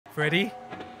Freddy?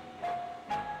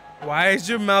 Why is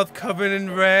your mouth covered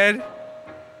in red?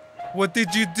 What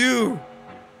did you do?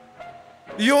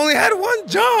 You only had one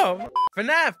job!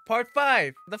 FNAF Part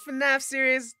 5. The FNAF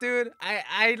series, dude,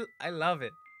 I love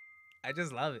it. I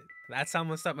just love it. That's how I'm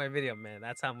gonna start my video, man.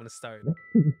 That's how I'm gonna start.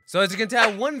 So as you can tell,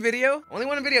 only one video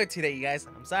today, you guys.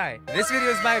 I'm sorry. This video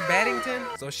is by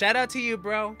Battington, so shout out to you,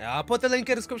 bro. I'll put the link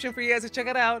in the description for you guys to check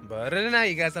it out. But other than that,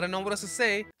 you guys, I don't know what else to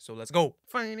say, so let's go.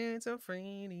 Financial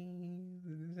Freddy.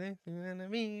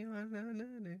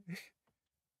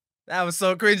 That was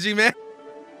so cringy, man.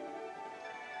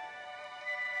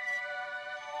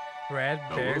 Red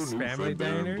Bear's Family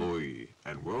Diner. Employee,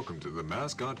 and welcome to the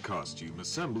mascot costume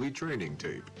assembly training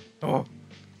tape. Oh.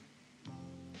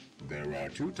 There are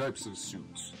two types of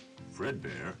suits,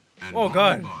 Fredbear and Oh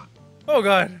god. Bon. Oh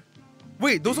god.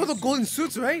 Wait, those are the golden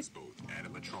suits, right? Both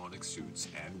animatronic suits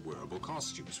and wearable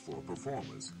costumes for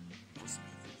performers.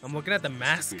 I'm looking at the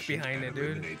mask behind it,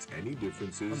 dude. Eliminates any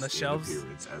differences On the shelves. in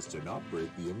appearance as to not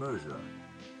break the immersion.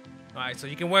 Alright, so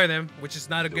you can wear them, which is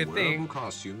not a good thing. Wearable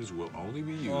costumes will only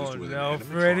be used when no, an animatronic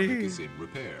Freddy. is in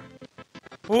repair.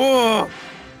 Oh!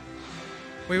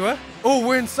 Wait, what? Oh,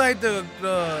 we're inside the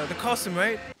costume,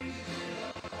 right?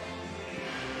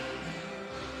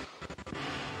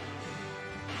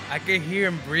 I can hear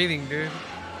him breathing, dude.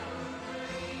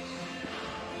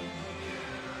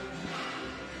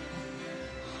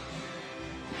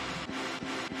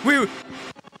 Wait,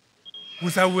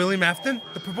 was that William Afton,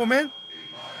 the purple man?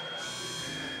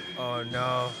 Oh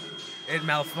no, it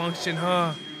malfunctioned,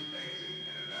 huh?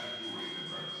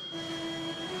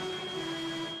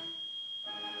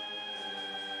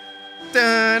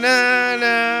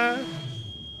 Da-na-na.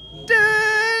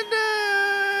 Da-na.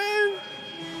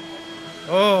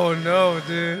 Oh no,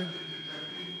 dude.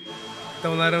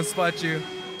 Don't let him spot you.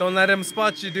 Don't let him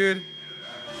spot you, dude.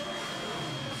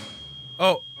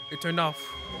 Oh, it turned off.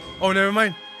 Oh, never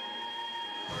mind.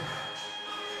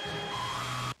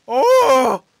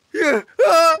 Oh! Yeah!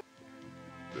 Ah!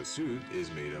 The suit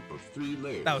is made up of 3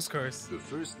 layers. That was cursed. The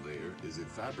first layer is a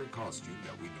fabric costume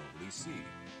that we normally see.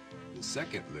 The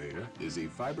second layer is a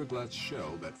fiberglass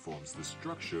shell that forms the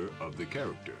structure of the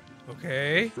character.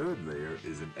 Okay. The third layer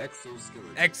is an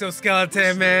exoskeleton. Exoskeleton,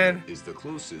 This man. layer is the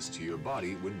closest to your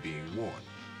body when being worn.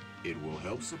 It will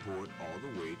help support all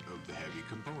the weight of the heavy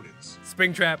components.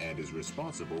 Springtrap. And is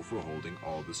responsible for holding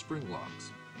all the spring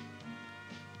locks.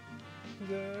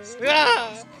 Springs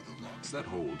Ah! are the locks that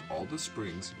hold all the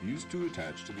springs used to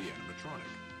attach to the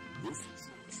animatronic. This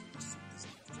ensures the suit is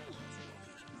kept full while the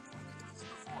animatronic is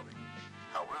performing.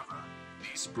 However,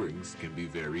 these springs can be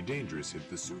very dangerous if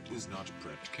the suit is not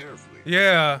prepped carefully.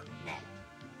 Yeah. Now,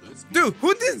 let's Dude,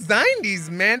 who designed these,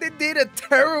 man? They did a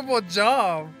terrible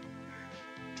job.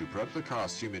 to prep the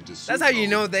costume into suit That's how you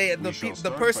know mode, the we shall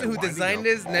start person by who winding designed up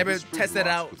this all never the spring tested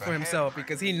locks out with a for hand himself crank.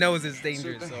 because he knows it's Insert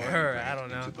dangerous. the Or hand her, crank I don't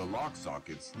know. into the lock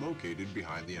sockets located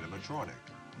behind the animatronic.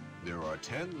 There are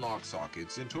 10 lock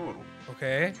sockets in total.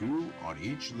 Okay. 2 on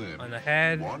each limb. On the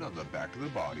head. 1 on the back of the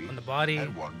body. On the body.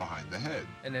 And 1 behind the head.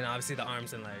 And then obviously the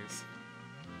arms and legs.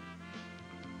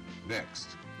 Next.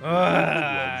 Ah, remove the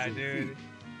gloves and dude. feet.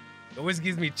 It always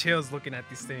gives me chills looking at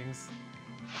these things.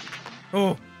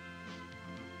 Oh.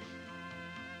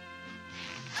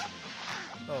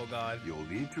 Oh god. You'll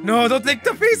need to No, remove don't take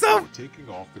the head face before off! taking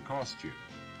off the costume.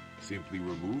 Simply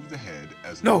remove the head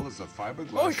as No. well as the fiberglass.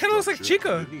 Oh, it kinda looks like structure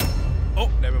Chica. underneath. Oh,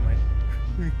 never mind.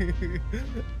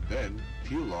 Then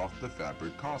peel off the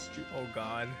fabric costume. Oh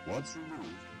god. Once removed,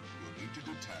 you'll need to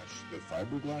detach the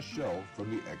fiberglass shell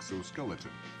from the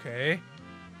exoskeleton. Okay.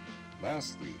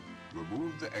 Lastly,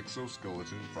 remove the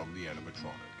exoskeleton from the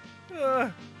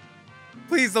animatronic.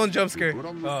 Please don't jump To scare. put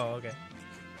on the Oh, okay.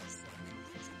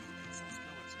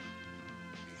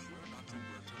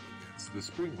 the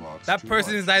spring locks That too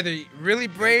person much. is either really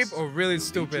brave Next, or really you'll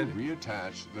stupid. need to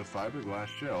reattach the fiberglass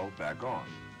shell back on.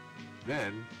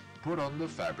 Then, put on the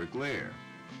fabric layer.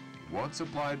 Once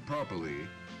applied properly,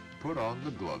 put on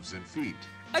the gloves and feet.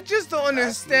 I just don't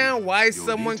understand why You'll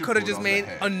someone need to could have put just on the made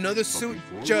head, another but suit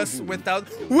before you just do, without.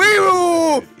 you'll Wait, need to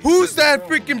whoa, put the head who's into that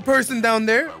the freaking mold person down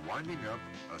there? by winding up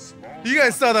a small You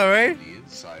guys saw that, right? on the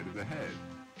inside of the head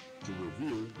to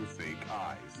reveal the fake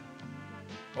eyes.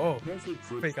 Oh, Perfect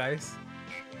for fake eyes.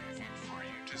 for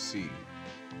you to see.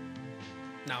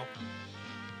 No.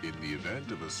 In the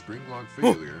event of a spring lock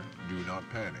failure, do not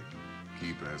panic.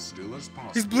 Keep as still as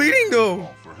possible. He's bleeding, though.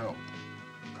 Call for help.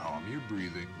 Calm your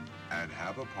breathing and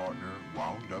have a partner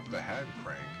wound up the hand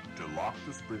crank to lock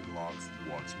the spring locks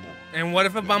once more. And what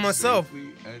if I'm by Then myself?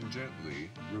 Safely and gently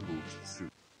remove the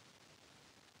suit.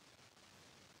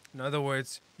 In other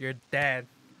words, you're dead.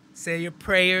 Say your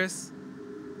prayers.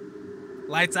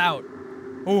 Lights out.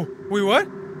 Oh, wait, what?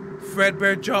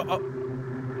 Fredbear jaw. Oh.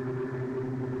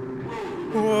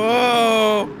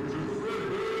 Whoa.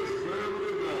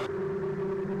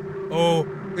 Oh,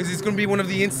 is this gonna be one of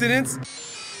the incidents?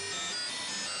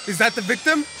 Is that the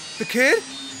victim? The kid?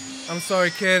 I'm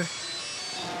sorry, kid.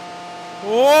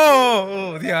 Whoa!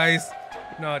 Oh, the eyes.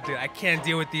 No, dude, I can't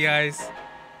deal with the eyes.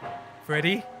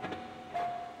 Freddy?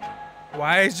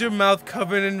 Why is your mouth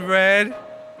covered in red?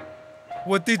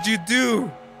 What did you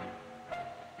do?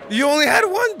 You only had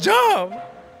one job!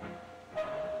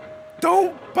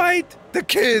 Don't bite the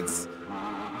kids!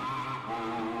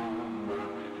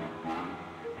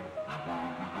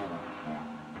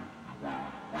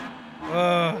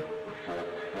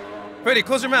 Freddy,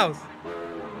 close your mouth.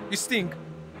 You stink.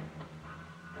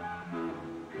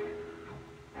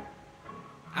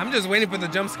 I'm just waiting for the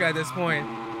jump scare at this point.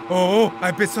 Oh,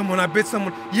 I bit someone, I bit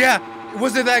someone. Yeah,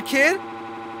 was it that kid?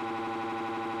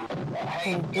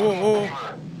 Oh.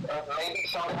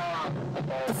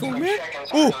 The phone man?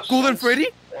 Oh, Golden Freddy?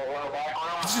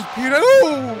 He just appeared out.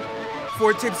 Oh!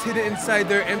 4 tips hidden inside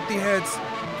their empty heads.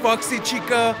 Foxy,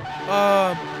 Chica,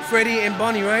 Freddy, and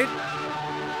Bonnie, right?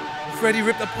 Freddy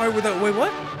ripped apart with a... Wait,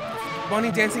 what?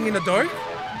 Bonnie dancing in the dark?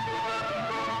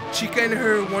 Chica and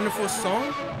her wonderful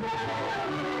song?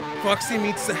 Foxy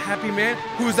meets the happy man.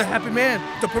 Who's the happy man?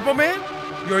 The purple man?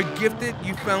 You're gifted.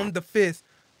 You found the 5th.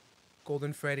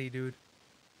 Golden Freddy, dude.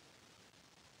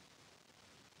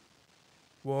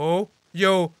 Whoa.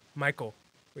 Yo, Michael.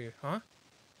 Wait, huh?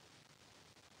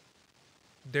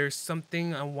 There's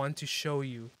something I want to show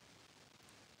you.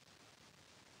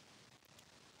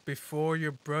 Before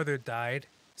your brother died,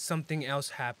 something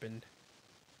else happened.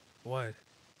 What?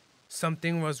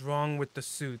 Something was wrong with the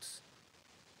suits.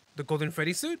 The Golden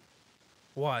Freddy suit?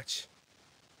 Watch.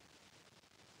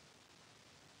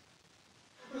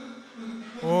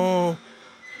 Oh.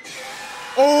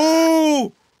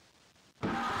 Oh!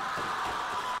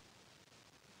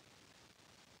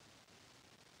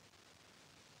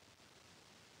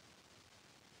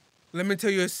 Let me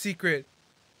tell you a secret.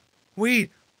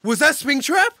 Wait, was that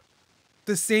Springtrap?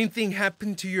 The same thing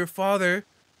happened to your father.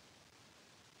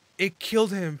 It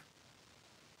killed him.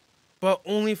 But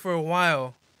only for a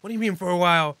while. What do you mean for a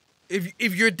while?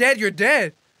 If you're dead, you're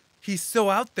dead. He's still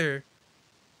out there.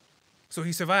 So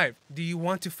he survived. Do you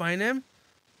want to find him?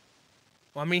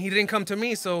 Well, I mean, he didn't come to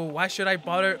me, so why should I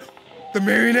bother? The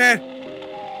marionette!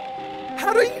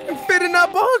 How do you even fit in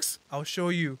that box? I'll show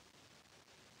you.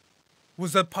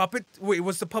 Was the puppet... Wait,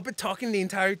 was the puppet talking the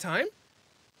entire time?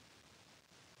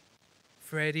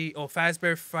 Freddy... Oh,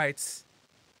 Fazbear fights.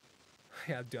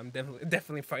 Yeah, dude, I'm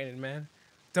definitely frightened, man.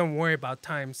 Don't worry about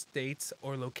times, dates,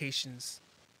 or locations.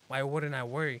 Why wouldn't I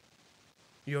worry?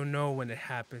 You'll know when it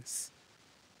happens.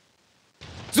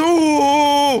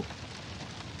 Zoo!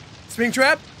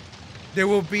 Springtrap? There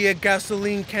will be a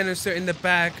gasoline canister in the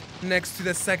back next to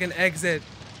the second exit.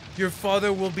 Your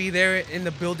father will be there in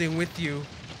the building with you.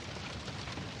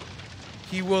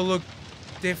 He will look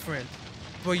different,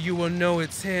 but you will know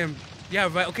it's him. Yeah,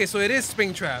 right. Okay, so it is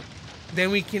Springtrap.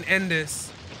 Then we can end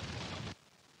this.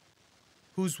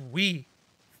 Who's we?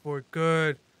 For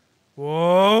good.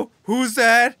 Whoa, who's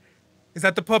that? Is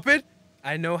that the puppet?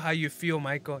 I know how you feel,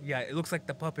 Michael. Yeah, it looks like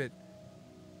the puppet.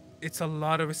 It's a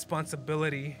lot of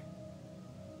responsibility.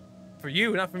 For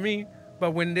you, not for me.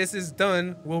 But when this is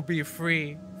done, we'll be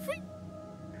free. Free.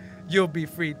 You'll be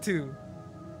free too.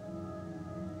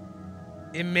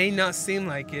 It may not seem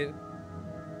like it,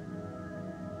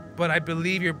 but I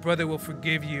believe your brother will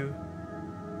forgive you.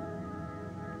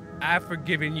 I've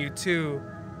forgiven you too.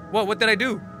 What did I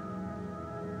do?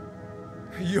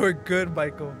 You're good,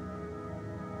 Michael.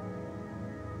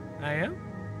 I am?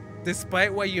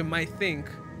 Despite what you might think,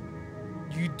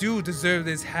 you do deserve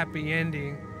this happy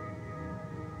ending.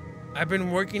 I've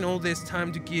been working all this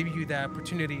time to give you that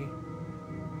opportunity.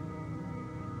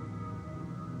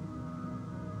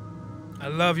 I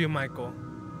love you, Michael.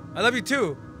 I love you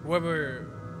too, whoever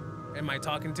am I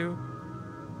talking to?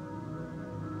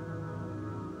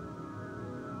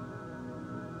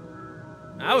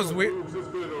 That was weird. It's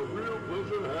been a real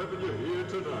pleasure having you here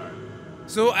tonight.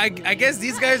 So I guess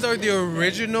these guys are the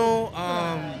original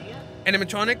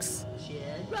animatronics?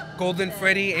 Golden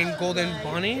Freddy and Golden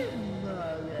Bonnie?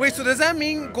 Wait, so does that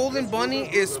mean Golden Bonnie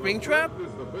is Springtrap?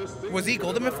 Was he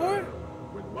Golden before?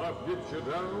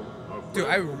 Dude,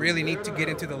 I really need to get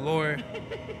into the lore.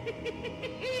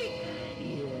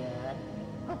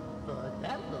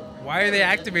 Why are they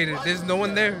activated? There's no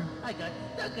one there. I got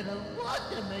stuck in a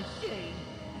water machine.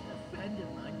 A friend of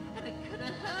mine had a cut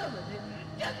of hole in it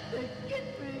just to get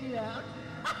me out.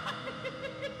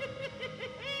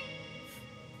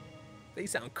 They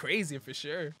sound crazy for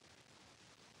sure.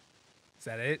 Is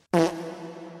that it?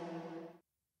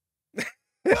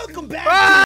 Welcome back